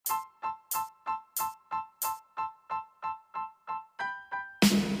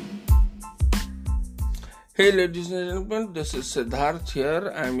Hey ladies and gentlemen, this is Siddharth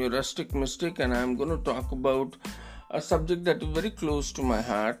here. I'm your rustic mystic and I'm going to talk about a subject that is very close to my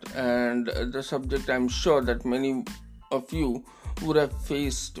heart, and the subject I'm sure that many of you would have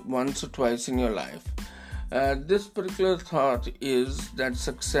faced once or twice in your life. This particular thought is that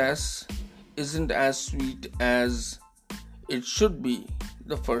success isn't as sweet as it should be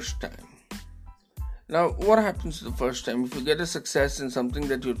the first time. Now, what happens the first time? If you get a success in something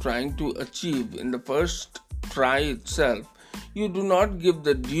that you're trying to achieve in the first try itself, you do not give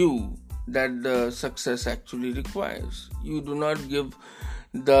the due that the success actually requires. You do not give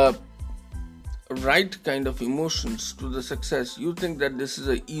the right kind of emotions to the success. You think that this is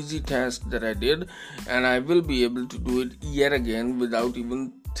an easy task that I did and I will be able to do it yet again without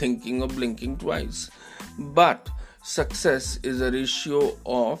even thinking or blinking twice. But success is a ratio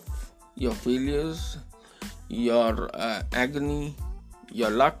of your failures, your agony, your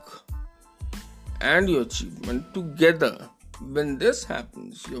luck, and your achievement together. When this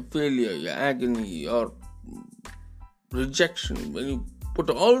happens, your failure, your agony, your rejection, when you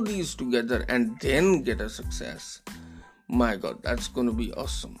put all these together and then get a success, my God, that's going to be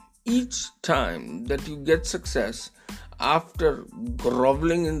awesome. Each time that you get success, after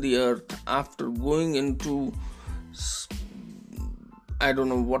groveling in the earth, after going into I don't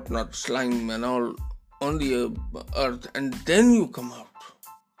know what not, slime and all on the earth, and then you come out,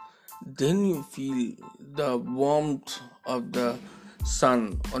 then you feel the warmth of the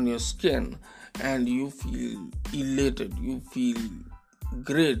sun on your skin and you feel elated, you feel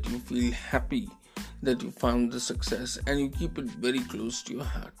great, you feel happy that you found the success, and you keep it very close to your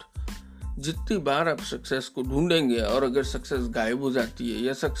heart. जितनी बार आप success को ढूंढेंगे और अगर success गायब हो जाती है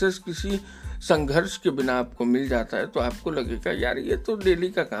या सक्सेस किसी संघर्ष के बिना आपको मिल जाता है तो आपको लगेगा यार ये तो डेली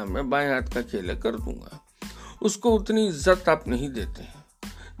का काम है, बाएं हाथ का खेल है, कर दूंगा। उसको उतनी इज्जत आप नहीं देते हैं।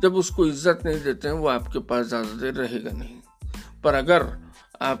 जब उसको इज्जत नहीं देते हैं वो आपके पास ज़्यादा देर रहेगा नहीं। पर अगर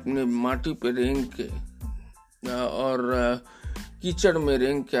आपने माटी पे रेंग के और कीचड़ में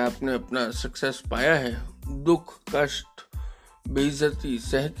रेंग के आपने अपना सक्सेस पाया है, दुख, कष्ट, बेइज्जती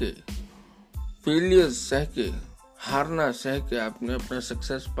सह के, फेलियर्स सह के, हारना सह के आपने अपना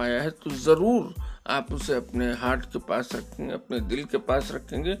सक्सेस पाया है, तो ज़रूर आप उसे अपने हार्ट के पास रखेंगे, अपने दिल के पास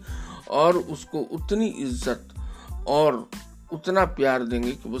रखेंगे और उसको उतनी इज्जत और उतना प्यार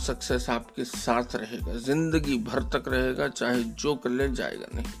देंगे कि वो सक्सेस आपके साथ रहेगा, ज़िंदगी भर तक रहेगा, चाहे जो कर ले जाएगा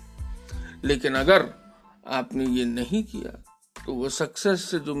नहीं। लेकिन अगर आपने ये नहीं किया तो वो सक्सेस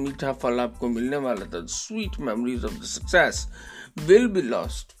से जो मीठा फल आपको मिलने वाला था, sweet memories of the success will be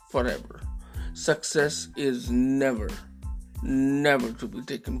lost forever. Success is never to be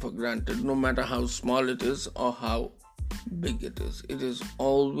taken for granted, no matter how small it is or how big it is. It is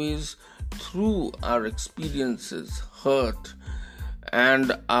always through our experiences, hurt,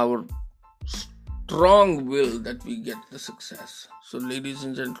 and our strong will that we get the success. So, ladies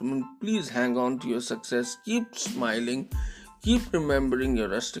and gentlemen, please hang on to your success. Keep smiling, keep remembering your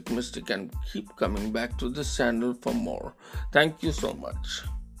rustic mystic, and keep coming back to this channel for more. Thank you so much.